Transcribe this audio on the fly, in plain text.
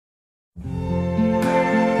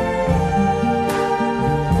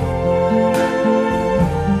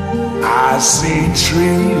see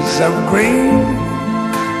trees of green,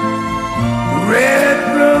 red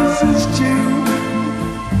roses too.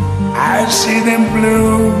 I see them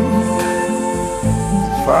bloom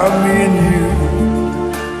for me and you.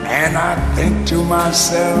 And I think to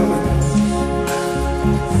myself,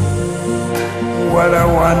 what a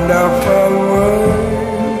wonderful world.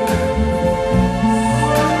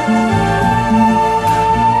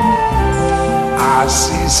 I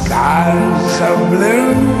see skies of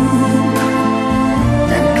blue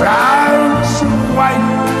and clouds of white,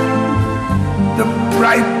 the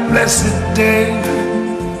bright blessed day,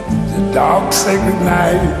 the dark sacred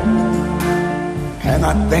night. And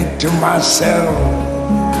I think to myself,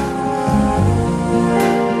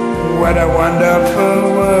 what a wonderful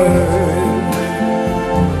world.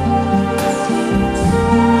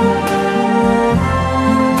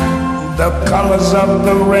 The colors of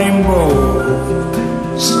the rainbow,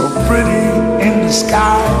 so pretty in the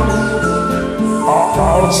sky, are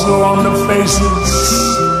also on the faces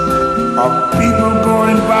of people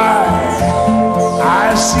going by.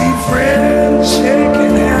 I see friends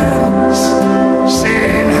shaking hands,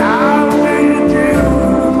 saying how do you do.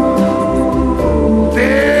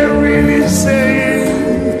 They're really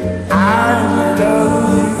saying I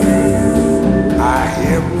love you. I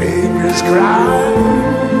hear babies cry,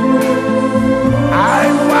 I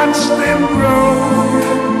watch them grow.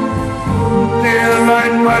 They'll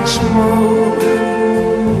learn much more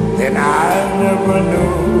than I never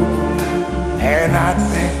knew. And I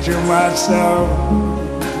think to myself,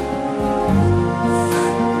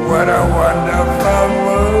 what a wonderful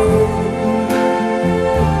world.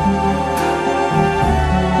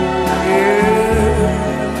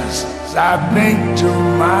 Yes, I think to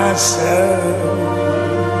myself,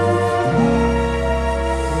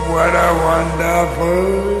 what a wonderful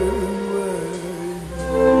world.